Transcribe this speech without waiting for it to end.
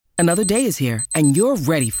Another day is here, and you're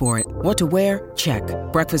ready for it. What to wear? Check.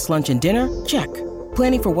 Breakfast, lunch, and dinner? Check.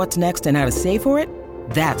 Planning for what's next and how to save for it?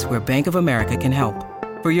 That's where Bank of America can help.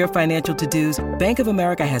 For your financial to-dos, Bank of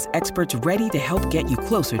America has experts ready to help get you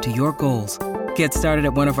closer to your goals. Get started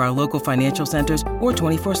at one of our local financial centers or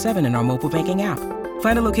 24/7 in our mobile banking app.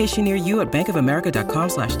 Find a location near you at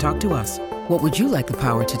bankofamerica.com/talktous. What would you like the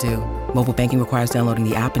power to do? Mobile banking requires downloading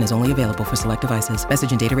the app and is only available for select devices.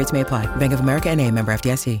 Message and data rates may apply. Bank of America N.A., member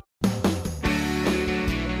FDIC.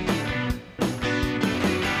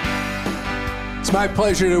 It's my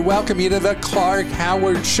pleasure to welcome you to the Clark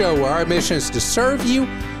Howard Show, where our mission is to serve you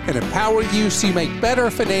and empower you so you make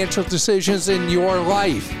better financial decisions in your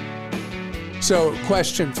life. So,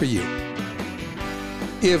 question for you.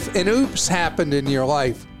 If an oops happened in your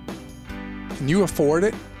life, can you afford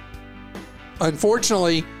it?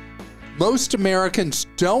 Unfortunately, most Americans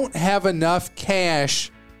don't have enough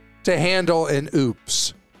cash to handle an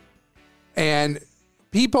oops. And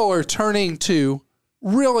people are turning to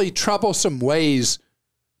really troublesome ways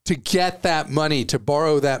to get that money, to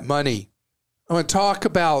borrow that money. I want to talk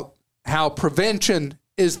about how prevention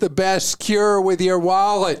is the best cure with your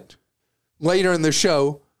wallet later in the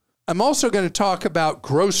show. I'm also going to talk about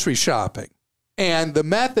grocery shopping and the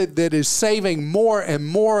method that is saving more and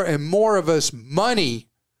more and more of us money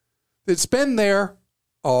that's been there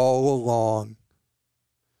all along.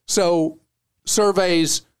 So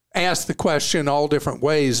surveys ask the question all different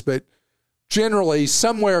ways, but generally,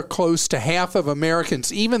 somewhere close to half of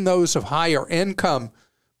Americans, even those of higher income,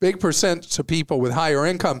 big percents of people with higher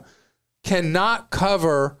income, cannot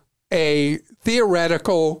cover a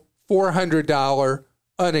theoretical $400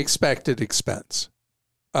 unexpected expense.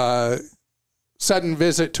 Sudden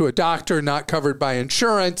visit to a doctor not covered by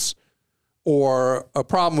insurance, or a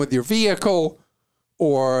problem with your vehicle,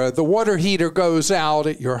 or the water heater goes out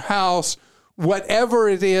at your house, whatever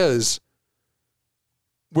it is.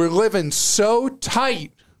 We're living so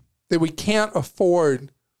tight that we can't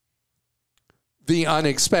afford the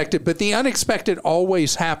unexpected. But the unexpected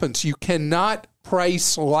always happens. You cannot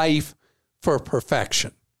price life for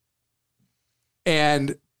perfection.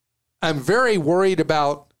 And I'm very worried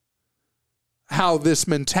about how this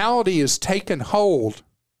mentality has taken hold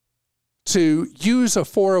to use a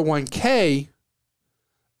 401k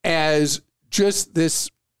as just this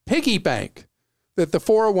piggy bank, that the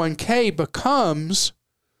 401k becomes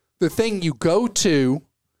the thing you go to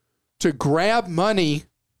grab money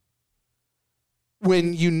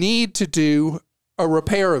when you need to do a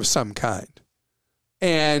repair of some kind.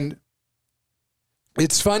 And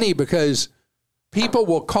it's funny because people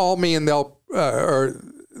will call me and they'll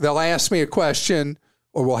ask me a question,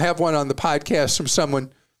 or we'll have one on the podcast from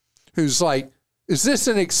someone who's like, is this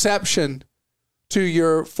an exception to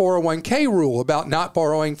your 401k rule about not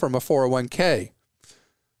borrowing from a 401k?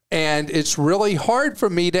 And it's really hard for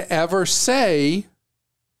me to ever say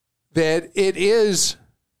that it is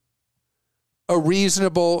a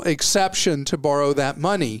reasonable exception to borrow that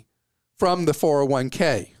money from the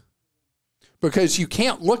 401k, because you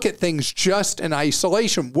can't look at things just in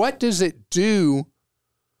isolation. What does it do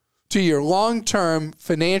to your long-term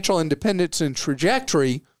financial independence and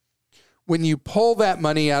trajectory when you pull that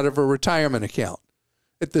money out of a retirement account?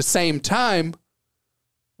 At the same time,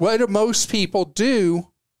 what do most people do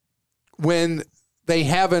when they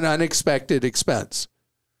have an unexpected expense?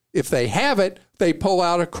 If they have it, they pull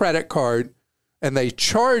out a credit card and they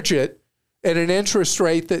charge it at an interest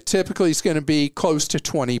rate that typically is going to be close to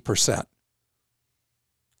 20%.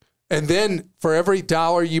 And then for every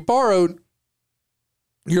dollar you borrowed,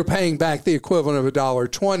 you're paying back the equivalent of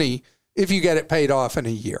 $1.20 if you get it paid off in a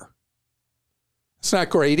year. It's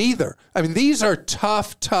not great either. I mean, these are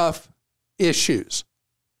tough issues.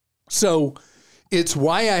 So it's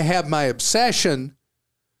why I have my obsession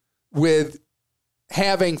with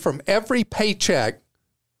having from every paycheck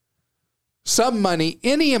some money,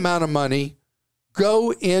 any amount of money,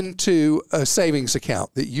 go into a savings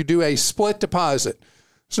account, that you do a split deposit.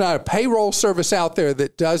 There's not a payroll service out there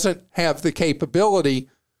that doesn't have the capability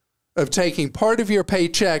of taking part of your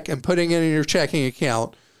paycheck and putting it in your checking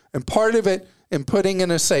account, and part of it and putting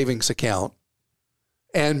in a savings account.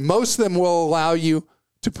 And most of them will allow you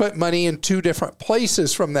to put money in two different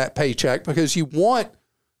places from that paycheck, because you want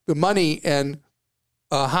the money in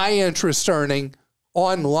a high interest earning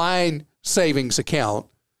online savings account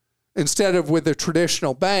instead of with a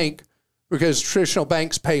traditional bank, because traditional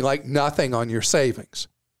banks pay like nothing on your savings.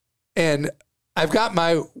 And I've got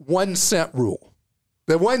my 1 cent rule.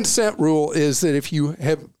 The 1 cent rule is that if you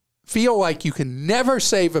feel like you can never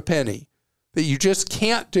save a penny, that you just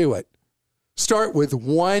can't do it, start with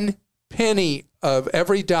 1 penny of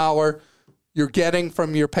every dollar you're getting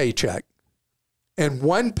from your paycheck, and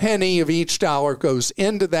 1 penny of each dollar goes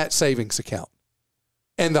into that savings account.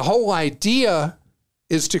 And the whole idea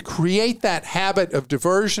is to create that habit of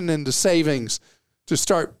diversion into savings, to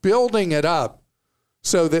start building it up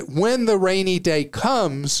so that when the rainy day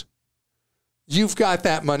comes, you've got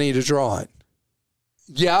that money to draw on.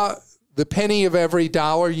 Yeah, the penny of every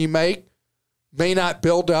dollar you make may not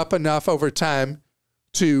build up enough over time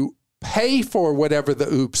to pay for whatever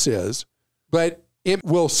the oops is, but it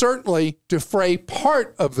will certainly defray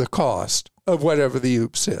part of the cost of whatever the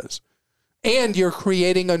oops is. And you're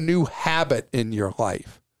creating a new habit in your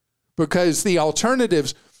life. Because the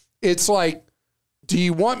alternatives, it's like, do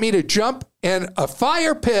you want me to jump in a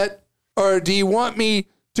fire pit, or do you want me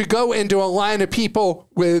to go into a line of people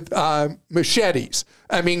with machetes?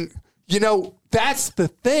 I mean, that's the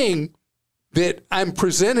thing that I'm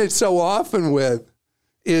presented so often with,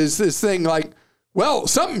 is this thing like, well,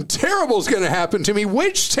 something terrible is going to happen to me.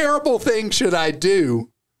 Which terrible thing should I do?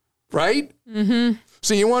 Right? Mm-hmm.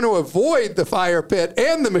 So you want to avoid the fire pit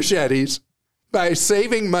and the machetes by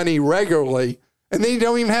saving money regularly, and then you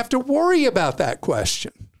don't even have to worry about that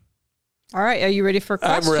question. All right. Are you ready for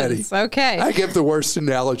questions? I'm ready. Okay. I give the worst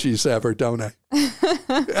analogies ever, don't I?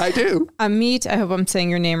 I do. Amit, I hope I'm saying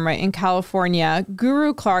your name right, in California.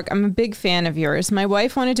 Guru Clark, I'm a big fan of yours. My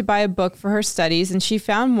wife wanted to buy a book for her studies, and she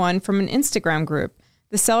found one from an Instagram group.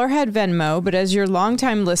 The seller had Venmo, but as your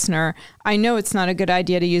longtime listener, I know it's not a good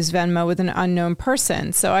idea to use Venmo with an unknown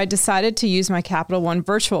person, so I decided to use my Capital One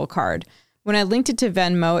virtual card. When I linked it to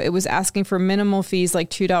Venmo, it was asking for minimal fees like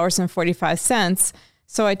 $2.45,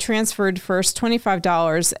 so I transferred first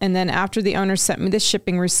 $25, and then after the owner sent me the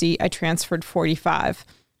shipping receipt, I transferred $45.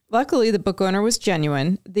 Luckily, the book owner was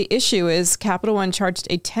genuine. The issue is Capital One charged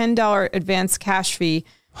a $10 advance cash fee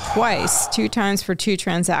twice, 2 times for 2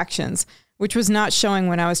 transactions, which was not showing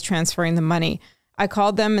when I was transferring the money. I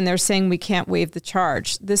called them and they're saying we can't waive the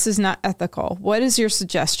charge. This is not ethical. What is your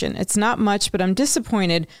suggestion? It's not much, but I'm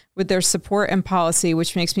disappointed with their support and policy,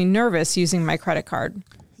 which makes me nervous using my credit card.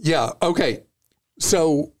 Yeah, okay.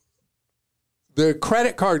 So the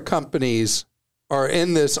credit card companies are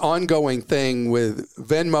in this ongoing thing with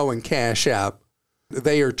Venmo and Cash App.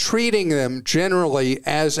 They are treating them generally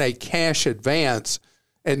as a cash advance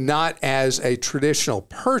and not as a traditional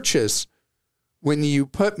purchase when you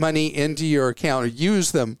put money into your account or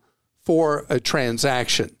use them for a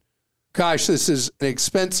transaction. Gosh, this is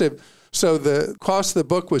expensive. So the cost of the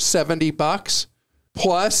book was $70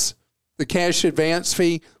 plus the cash advance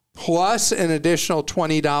fee plus an additional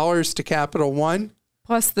 $20 to Capital One.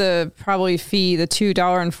 Plus the probably fee, the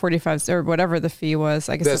 $2.45 or whatever the fee was.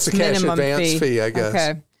 I guess that's the cash advance fee, I guess.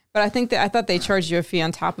 Okay. But I thought they charged you a fee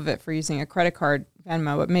on top of it for using a credit card,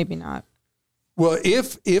 Venmo, but maybe not. Well,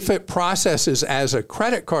 if it processes as a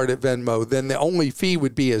credit card at Venmo, then the only fee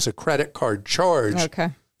would be as a credit card charge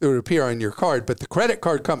that would appear on your card. But the credit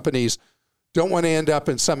card companies don't want to end up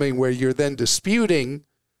in something where you're then disputing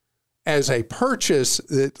as a purchase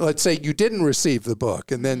that, let's say you didn't receive the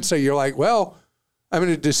book. And then so you're like, well, I'm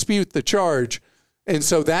going to dispute the charge. And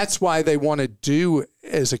so that's why they want to do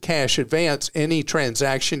as a cash advance any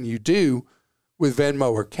transaction you do with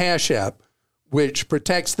Venmo or Cash App, which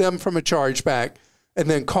protects them from a chargeback and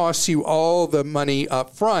then costs you all the money up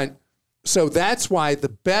front. So that's why the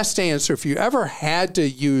best answer, if you ever had to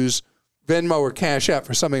use Venmo or Cash App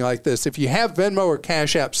for something like this, if you have Venmo or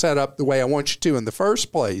Cash App set up the way I want you to in the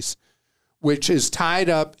first place, which is tied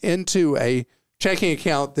up into a checking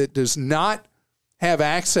account that does not have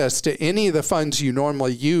access to any of the funds you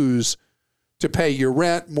normally use to pay your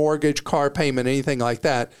rent, mortgage, car payment, anything like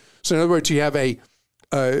that. So in other words, you have a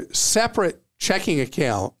separate checking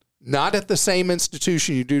account, not at the same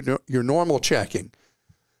institution you do your normal checking,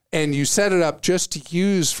 and you set it up just to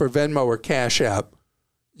use for Venmo or Cash App,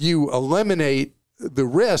 you eliminate the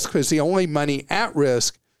risk because the only money at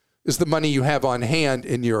risk is the money you have on hand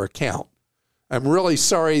in your account. I'm really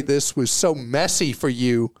sorry this was so messy for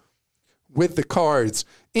you with the cards.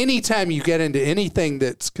 Anytime you get into anything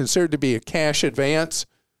that's considered to be a cash advance,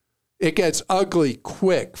 it gets ugly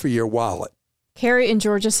quick for your wallet. Carrie in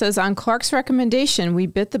Georgia says, on Clark's recommendation, we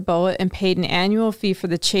bit the bullet and paid an annual fee for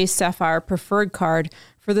the Chase Sapphire Preferred Card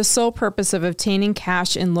for the sole purpose of obtaining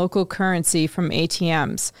cash in local currency from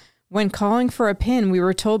ATMs. When calling for a PIN, we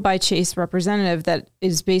were told by Chase representative that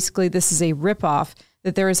is basically this is a ripoff,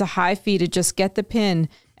 that there is a high fee to just get the PIN,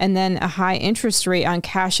 and then a high interest rate on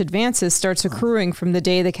cash advances starts accruing from the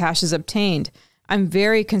day the cash is obtained. I'm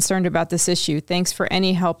very concerned about this issue. Thanks for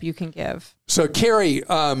any help you can give. So, Carrie,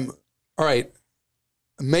 all right,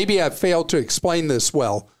 maybe I failed to explain this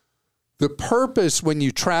well. The purpose when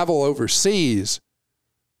you travel overseas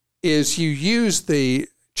is you use the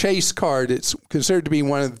Chase card. It's considered to be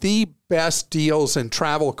one of the best deals in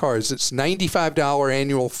travel cards. It's $95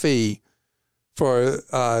 annual fee for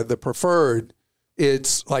the preferred.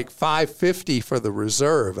 It's like $550 for the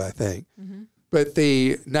reserve, I think. Mm-hmm. But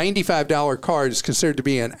the $95 card is considered to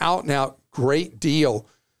be an out-and-out great deal.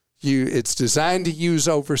 It's designed to use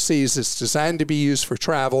overseas. It's designed to be used for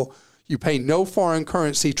travel. You pay no foreign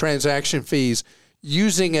currency transaction fees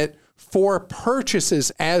using it for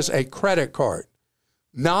purchases as a credit card,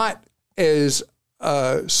 not as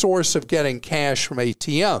a source of getting cash from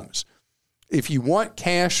ATMs. If you want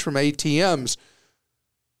cash from ATMs,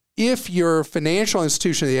 if your financial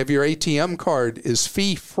institution, they have your ATM card, is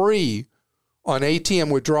fee-free on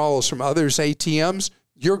ATM withdrawals from others' ATMs,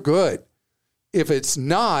 you're good. If it's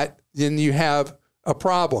not, then you have a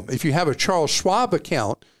problem. If you have a Charles Schwab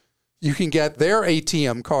account, you can get their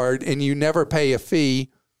ATM card and you never pay a fee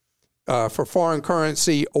for foreign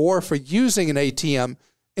currency or for using an ATM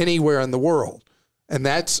anywhere in the world. And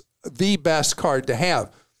that's the best card to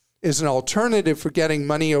have. As an alternative for getting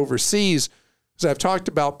money overseas, as I've talked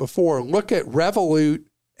about before, look at Revolut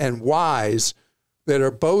and Wise that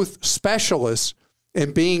are both specialists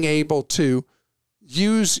in being able to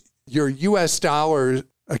use your U.S. dollar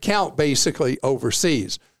account basically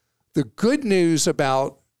overseas. The good news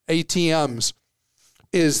about ATMs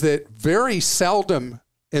is that very seldom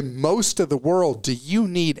in most of the world do you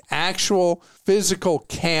need actual physical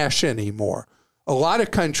cash anymore. A lot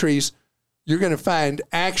of countries, you're going to find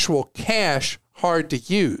actual cash hard to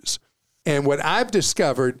use. And what I've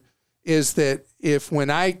discovered is that when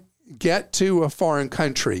I get to a foreign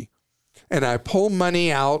country and I pull money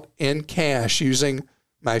out in cash using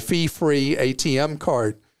my fee-free ATM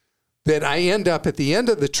card, that I end up at the end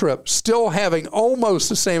of the trip still having almost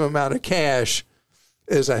the same amount of cash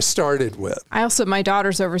as I started with. My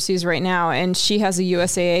daughter's overseas right now, and she has a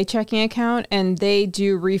USAA checking account, and they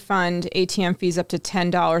do refund ATM fees up to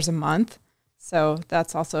 $10 a month. So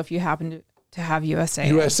that's also if you happen to have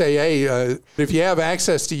USAA. USAA, if you have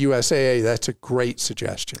access to USAA, that's a great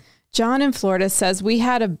suggestion. John in Florida says, we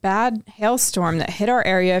had a bad hailstorm that hit our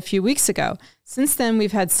area a few weeks ago. Since then,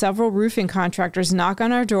 we've had several roofing contractors knock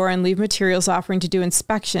on our door and leave materials offering to do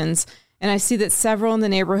inspections. And I see that several in the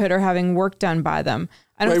neighborhood are having work done by them.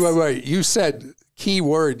 Wait. You said, key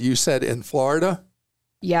word, you said in Florida?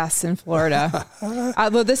 Yes, in Florida.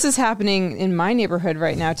 Although this is happening in my neighborhood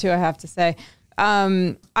right now, too, I have to say.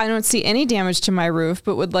 I don't see any damage to my roof,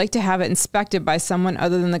 but would like to have it inspected by someone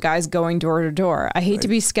other than the guys going door to door. I hate to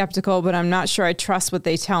be skeptical, but I'm not sure I trust what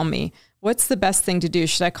they tell me. What's the best thing to do?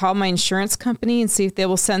 Should I call my insurance company and see if they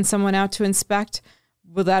will send someone out to inspect?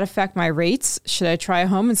 Will that affect my rates? Should I try a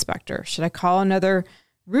home inspector? Should I call another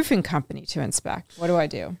roofing company to inspect? What do I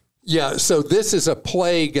do? Yeah, so this is a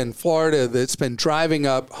plague in Florida that's been driving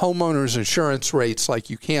up homeowners' insurance rates like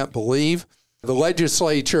you can't believe. The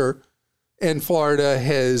legislature in Florida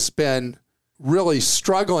has been really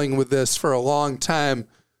struggling with this for a long time.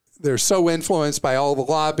 They're so influenced by all the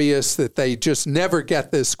lobbyists that they just never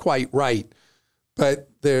get this quite right. But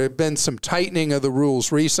there have been some tightening of the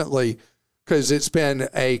rules recently because it's been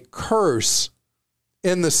a curse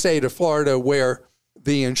in the state of Florida where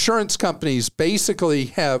the insurance companies basically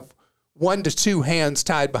have 1 to 2 hands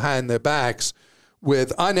tied behind their backs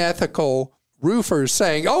with unethical roofers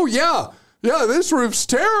saying, oh, yeah, this roof's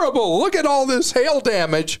terrible. Look at all this hail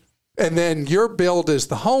damage. And then you're billed as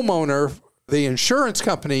the homeowner, the insurance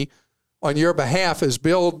company on your behalf is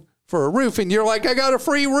billed for a roof. And you're like, I got a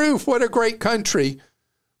free roof. What a great country.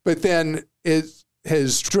 But then it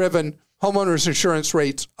has driven homeowners insurance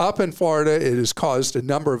rates up in Florida. It has caused a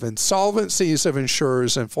number of insolvencies of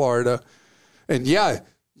insurers in Florida. And yeah,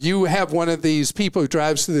 you have one of these people who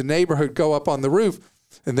drives through the neighborhood go up on the roof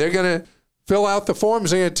and they're going to fill out the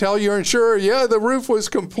forms and tell your insurer, yeah, the roof was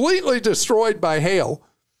completely destroyed by hail.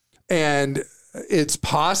 And it's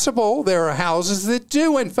possible there are houses that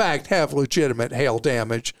do, in fact, have legitimate hail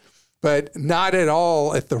damage, but not at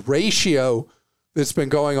all at the ratio that's been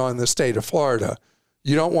going on in the state of Florida.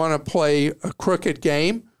 You don't want to play a crooked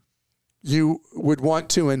game. You would want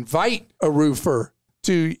to invite a roofer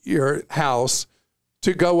to your house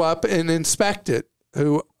to go up and inspect it,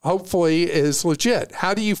 who hopefully is legit.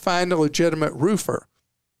 How do you find a legitimate roofer?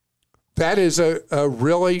 That is a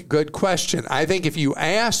really good question. I think if you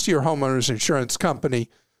asked your homeowner's insurance company,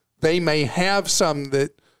 they may have some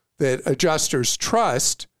that adjusters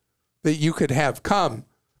trust that you could have come.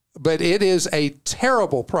 But it is a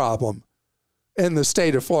terrible problem in the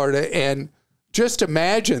state of Florida. And just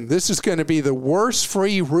imagine, this is going to be the worst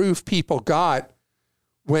free roof people got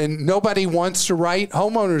when nobody wants to write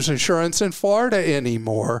homeowners insurance in Florida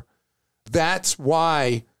anymore. That's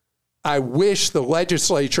why I wish the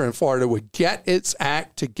legislature in Florida would get its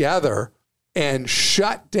act together and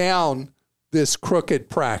shut down this crooked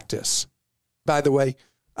practice. By the way,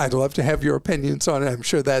 I'd love to have your opinions on it. I'm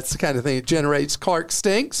sure that's the kind of thing that generates Clark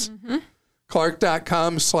Stinks. Mm-hmm.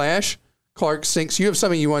 Clark.com/Clark Stinks. You have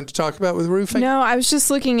something you wanted to talk about with roofing? No, I was just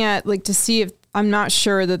looking at to see if I'm not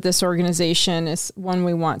sure that this organization is one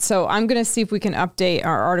we want. So I'm going to see if we can update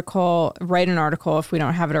our article, write an article if we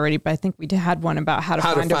don't have it already. But I think we had one about how to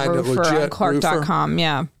find a roofer on Clark.com.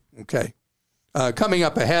 Yeah. Okay. Coming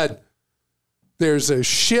up ahead, there's a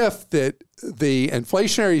shift that the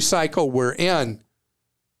inflationary cycle we're in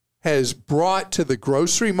has brought to the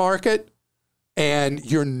grocery market, and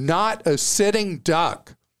you're not a sitting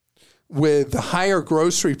duck with the higher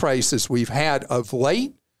grocery prices we've had of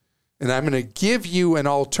late. And I'm going to give you an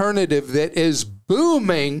alternative that is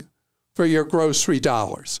booming for your grocery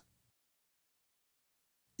dollars.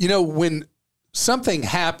 You know, when something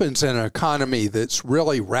happens in an economy that's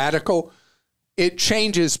really radical, it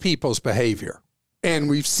changes people's behavior. And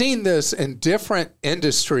we've seen this in different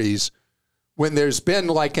industries when there's been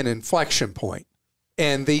like an inflection point.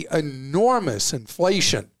 And the enormous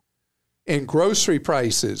inflation in grocery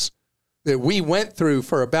prices that we went through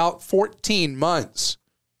for about 14 months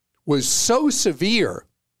was so severe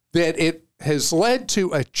that it has led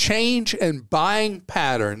to a change in buying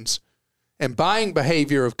patterns and buying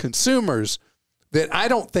behavior of consumers that I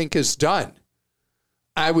don't think is done.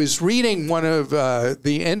 I was reading one of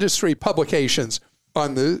the industry publications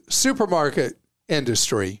on the supermarket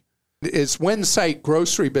industry. It's Winsight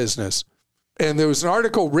Grocery Business. And there was an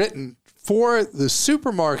article written for the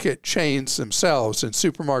supermarket chains themselves and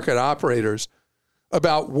supermarket operators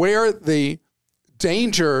about where the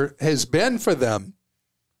danger has been for them.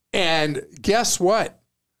 And guess what?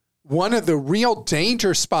 One of the real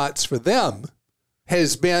danger spots for them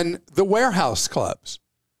has been the warehouse clubs.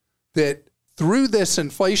 That through this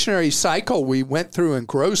inflationary cycle we went through in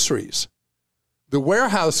groceries, the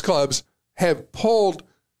warehouse clubs have pulled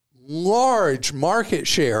large market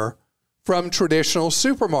share from traditional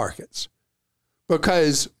supermarkets,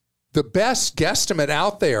 because the best guesstimate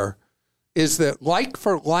out there is that like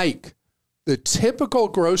for like, the typical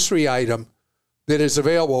grocery item that is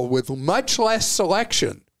available with much less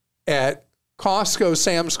selection at Costco,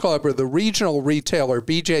 Sam's Club, or the regional retailer,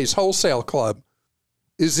 BJ's Wholesale Club,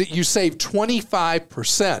 is that you save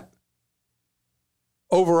 25%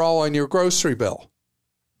 overall on your grocery bill.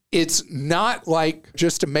 It's not like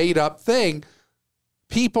just a made-up thing.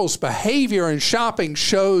 People's behavior in shopping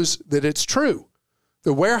shows that it's true.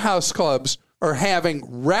 The warehouse clubs are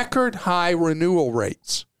having record high renewal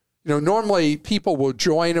rates. You know, normally people will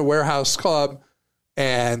join a warehouse club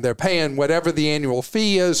and they're paying whatever the annual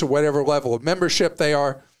fee is or whatever level of membership they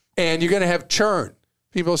are, and you're going to have churn.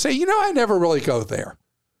 People say, you know, I never really go there,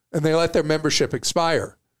 and they let their membership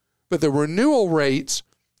expire. But the renewal rates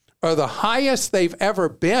are the highest they've ever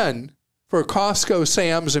been for Costco,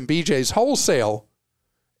 Sam's, and BJ's Wholesale,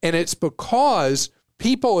 and it's because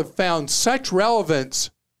people have found such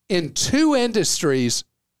relevance in two industries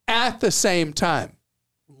at the same time.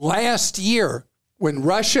 Last year, when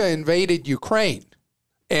Russia invaded Ukraine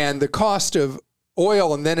and the cost of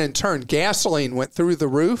oil and then in turn gasoline went through the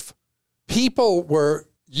roof, people were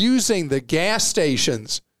using the gas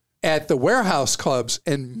stations at the warehouse clubs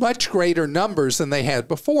in much greater numbers than they had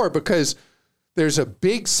before, because there's a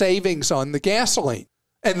big savings on the gasoline.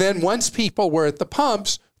 And then once people were at the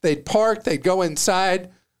pumps, they'd park, they'd go inside,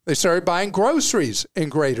 they started buying groceries in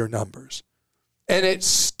greater numbers. And it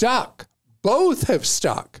stuck. Both have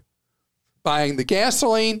stuck, buying the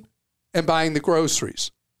gasoline and buying the groceries.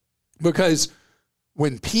 Because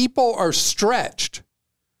when people are stretched,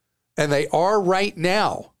 and they are right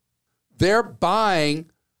now, they're buying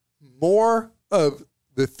more of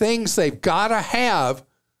the things they've got to have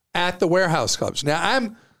at the warehouse clubs. Now,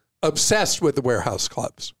 I'm obsessed with the warehouse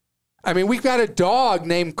clubs. I mean, we've got a dog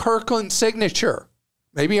named Kirkland Signature.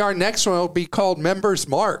 Maybe our next one will be called Members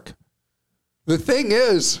Mark. The thing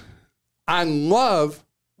is, I love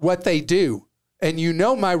what they do. And you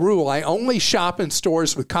know my rule, I only shop in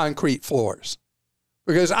stores with concrete floors,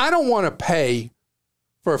 because I don't want to pay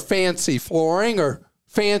for fancy flooring or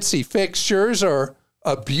fancy fixtures or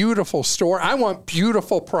a beautiful store. I want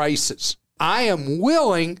beautiful prices. I am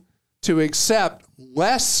willing to accept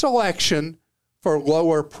less selection for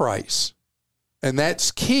lower price. And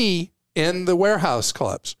that's key in the warehouse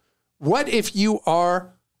clubs. What if you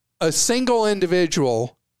are a single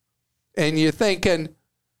individual and you're thinking,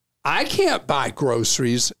 I can't buy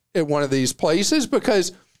groceries at one of these places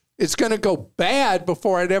because it's going to go bad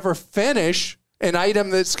before I'd ever finish an item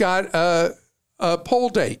that's got a pull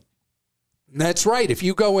date. And that's right. If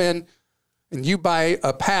you go in and you buy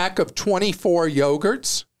a pack of 24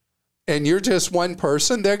 yogurts and you're just one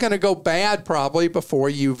person, they're going to go bad probably before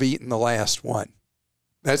you've eaten the last one.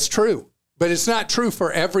 That's true. But it's not true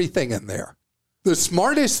for everything in there. The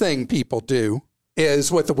smartest thing people do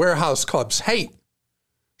is what the warehouse clubs hate.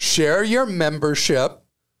 Share your membership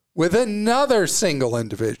with another single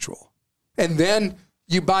individual. And then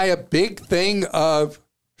you buy a big thing of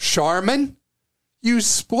Charmin, you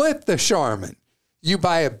split the Charmin. You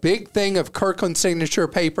buy a big thing of Kirkland Signature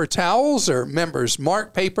paper towels or Members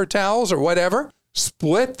Mark paper towels or whatever,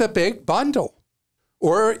 split the big bundle.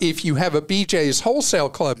 Or if you have a BJ's Wholesale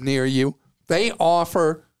Club near you, they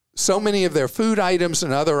offer so many of their food items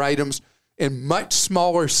and other items in much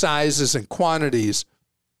smaller sizes and quantities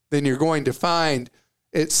than you're going to find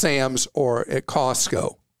at Sam's or at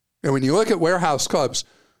Costco. And when you look at warehouse clubs,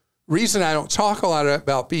 reason I don't talk a lot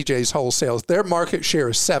about BJ's Wholesale, their market share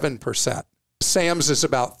is 7%. Sam's is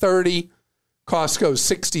about 30%, Costco's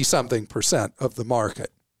 60-something% of the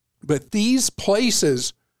market. But these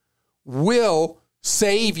places will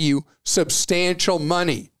save you substantial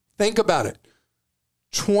money. Think about it.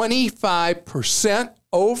 25%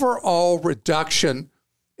 overall reduction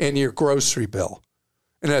in your grocery bill.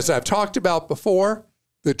 And as I've talked about before,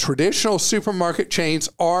 the traditional supermarket chains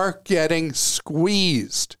are getting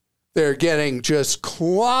squeezed. They're getting just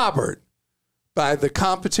clobbered by the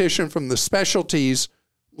competition from the specialties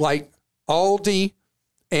like Aldi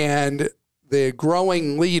and the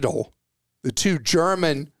growing Lidl. The two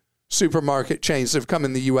German supermarket chains that have come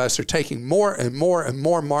in the U.S. are taking more and more and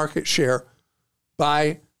more market share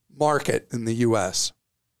by market in the U.S.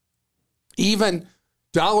 Even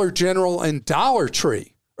Dollar General and Dollar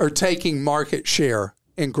Tree are taking market share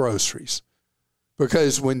in groceries.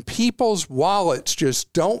 Because when people's wallets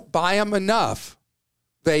just don't buy them enough,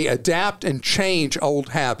 they adapt and change old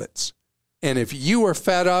habits. And if you are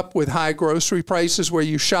fed up with high grocery prices where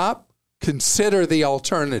you shop, consider the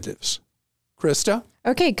alternatives. Krista?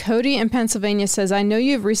 Okay, Cody in Pennsylvania says, I know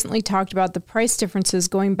you have recently talked about the price differences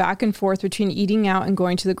going back and forth between eating out and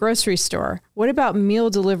going to the grocery store. What about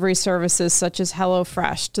meal delivery services such as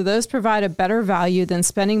HelloFresh? Do those provide a better value than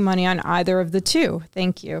spending money on either of the two?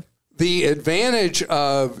 Thank you. The advantage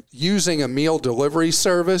of using a meal delivery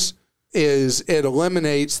service is it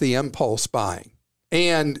eliminates the impulse buying.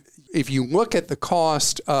 And if you look at the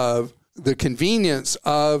cost of the convenience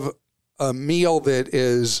of a meal that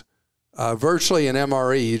is virtually an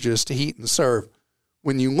MRE, just heat and serve,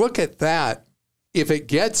 when you look at that, if it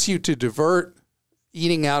gets you to divert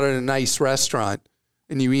eating out at a nice restaurant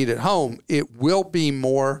and you eat at home, it will be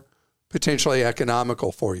more potentially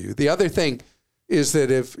economical for you. The other thing is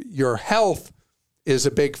that if your health is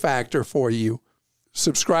a big factor for you,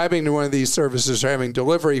 subscribing to one of these services or having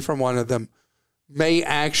delivery from one of them may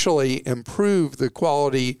actually improve the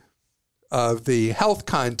quality of the health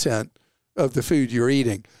content of the food you're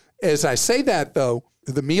eating. As I say that, though,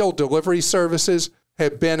 the meal delivery services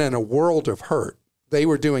have been in a world of hurt. They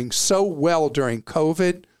were doing so well during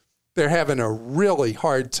COVID. They're having a really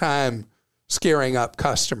hard time scaring up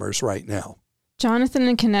customers right now. Jonathan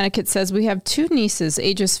in Connecticut says, we have two nieces,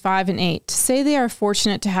 ages 5 and 8. To say they are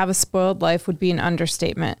fortunate to have a spoiled life would be an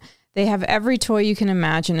understatement. They have every toy you can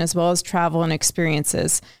imagine, as well as travel and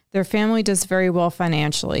experiences. Their family does very well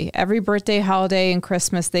financially. Every birthday, holiday, and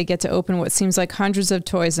Christmas, they get to open what seems like hundreds of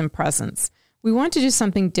toys and presents. We want to do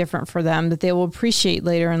something different for them that they will appreciate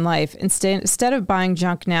later in life, instead of buying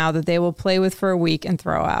junk now that they will play with for a week and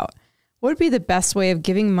throw out. What would be the best way of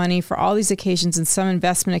giving money for all these occasions in some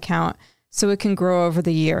investment account so it can grow over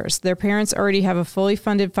the years? Their parents already have a fully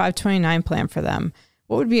funded 529 plan for them.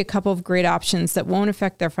 What would be a couple of great options that won't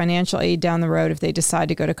affect their financial aid down the road if they decide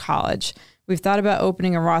to go to college? We've thought about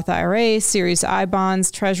opening a Roth IRA, Series I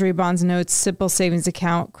bonds, Treasury bonds, notes, simple savings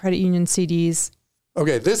account, credit union CDs.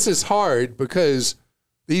 Okay, this is hard because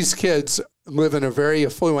these kids live in a very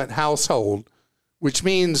affluent household, which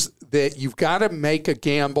means that you've got to make a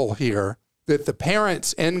gamble here that the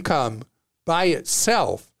parents' income by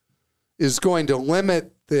itself is going to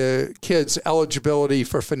limit the kids' eligibility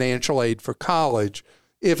for financial aid for college.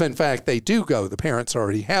 If, in fact, they do go, the parents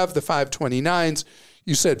already have the 529s.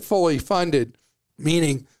 You said fully funded,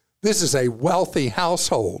 meaning this is a wealthy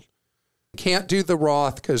household. Can't do the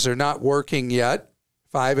Roth because they're not working yet,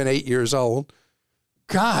 5 and 8 years old.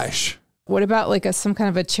 Gosh. What about like some kind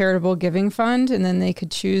of a charitable giving fund, and then they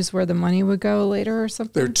could choose where the money would go later or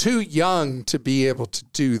something? They're too young to be able to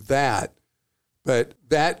do that, but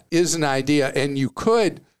that is an idea. And you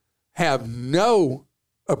could have no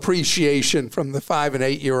appreciation from the 5 and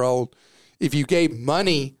 8 year old if you gave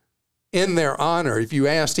money in their honor. If you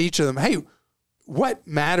asked each of them, hey, what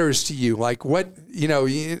matters to you? Like what,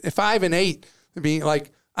 5 and 8, being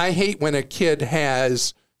like, I hate when a kid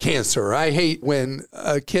has cancer. I hate when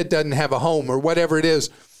a kid doesn't have a home or whatever it is.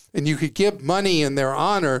 And you could give money in their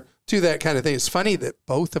honor to that kind of thing. It's funny that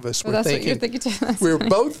both of us were thinking, what you're thinking too. we were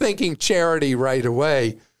both thinking charity right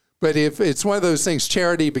away. But if it's one of those things,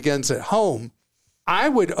 charity begins at home, I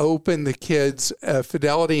would open the kids a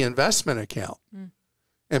Fidelity investment account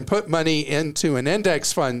and put money into an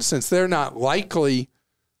index fund, since they're not likely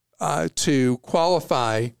to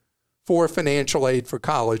qualify for financial aid for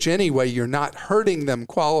college anyway. You're not hurting them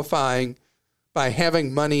qualifying by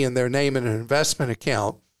having money in their name in an investment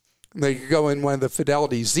account. They could go in one of the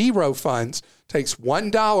Fidelity Zero funds. Takes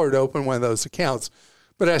 $1 to open one of those accounts.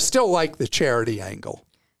 But I still like the charity angle.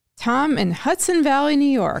 Tom in Hudson Valley, New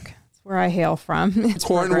York. That's where I hail from.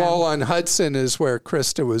 Cornwall on Hudson is where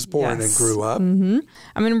Krista was born and grew up. Mm-hmm.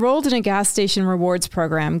 I'm enrolled in a gas station rewards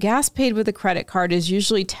program. Gas paid with a credit card is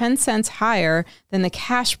usually 10 cents higher than the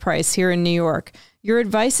cash price here in New York. Your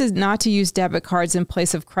advice is not to use debit cards in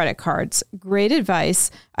place of credit cards. Great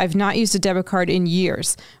advice. I've not used a debit card in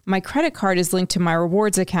years. My credit card is linked to my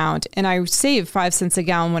rewards account, and I save 5 cents a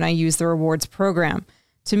gallon when I use the rewards program.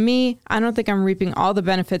 To me, I don't think I'm reaping all the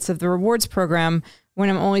benefits of the rewards program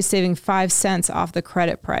when I'm only saving 5 cents off the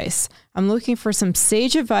credit price. I'm looking for some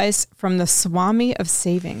sage advice from the Swami of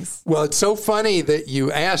savings. Well, it's so funny that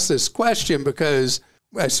you asked this question, because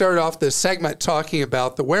I started off this segment talking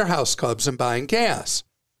about the warehouse clubs and buying gas.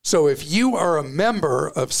 So if you are a member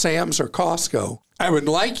of Sam's or Costco, I would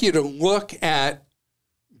like you to look at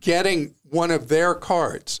getting one of their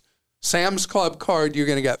cards. Sam's Club card, you're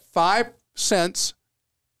going to get 5%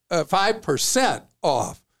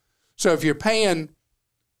 off. So if you're paying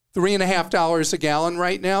 $3.50 a gallon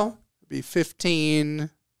right now, it'd be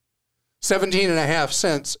 17.5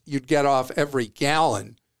 cents you'd get off every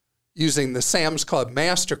gallon using the Sam's Club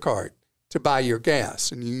MasterCard to buy your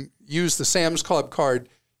gas. And you use the Sam's Club card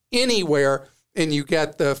anywhere and you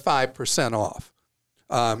get the 5% off.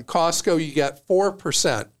 Costco, you get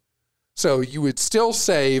 4%. So you would still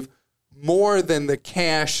save more than the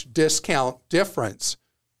cash discount difference.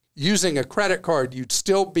 Using a credit card, you'd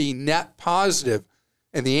still be net positive.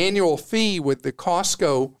 And the annual fee with the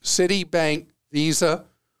Costco, Citibank, Visa,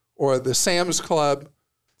 or the Sam's Club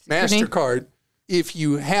MasterCard, if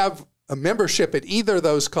you have a membership at either of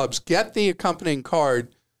those clubs, get the accompanying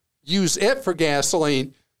card, use it for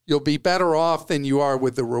gasoline, you'll be better off than you are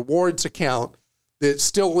with the rewards account that's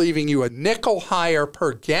still leaving you a nickel higher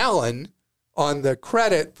per gallon on the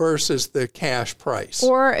credit versus the cash price.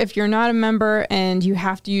 Or if you're not a member and you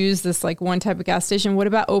have to use this like one type of gas station, what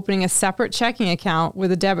about opening a separate checking account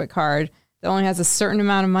with a debit card that only has a certain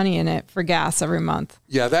amount of money in it for gas every month?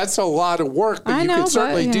 Yeah, that's a lot of work, but you could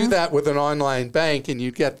certainly do that with an online bank and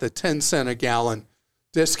you'd get the 10 cent a gallon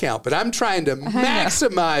discount. But I'm trying to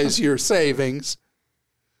maximize your savings.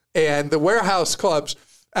 And the warehouse clubs,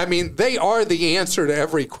 I mean, they are the answer to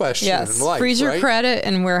every question in life. Freeze your right? credit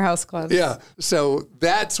and warehouse clubs. Yeah, so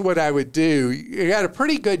that's what I would do. You got a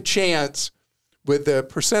pretty good chance with the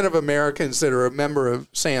percent of Americans that are a member of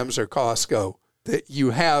Sam's or Costco that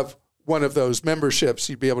you have one of those memberships.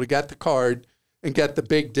 You'd be able to get the card and get the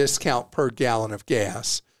big discount per gallon of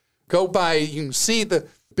gas. Go by, you can see the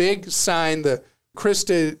big sign, the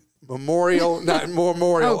Krista Memorial, not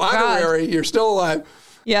Memorial, honorary, you're still alive.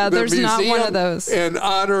 Yeah, there's not one of those. In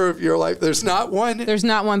honor of your life. There's not one? There's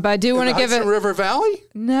not one, but I do want to give it. Hudson River Valley?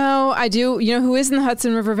 No, I do. You know who is in the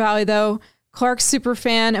Hudson River Valley, though? Clark's super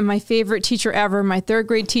fan and my favorite teacher ever, my third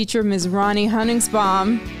grade teacher, Ms. Ronnie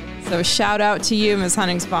Hunningsbaum. So shout out to you, Ms.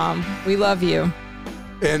 Hunningsbaum. We love you.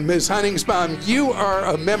 And Ms. Hunningsbaum, you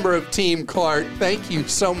are a member of Team Clark. Thank you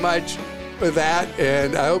so much for that.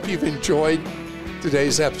 And I hope you've enjoyed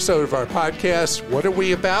today's episode of our podcast. What are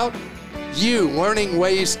we about? You learning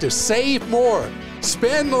ways to save more,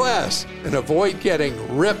 spend less, and avoid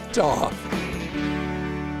getting ripped off.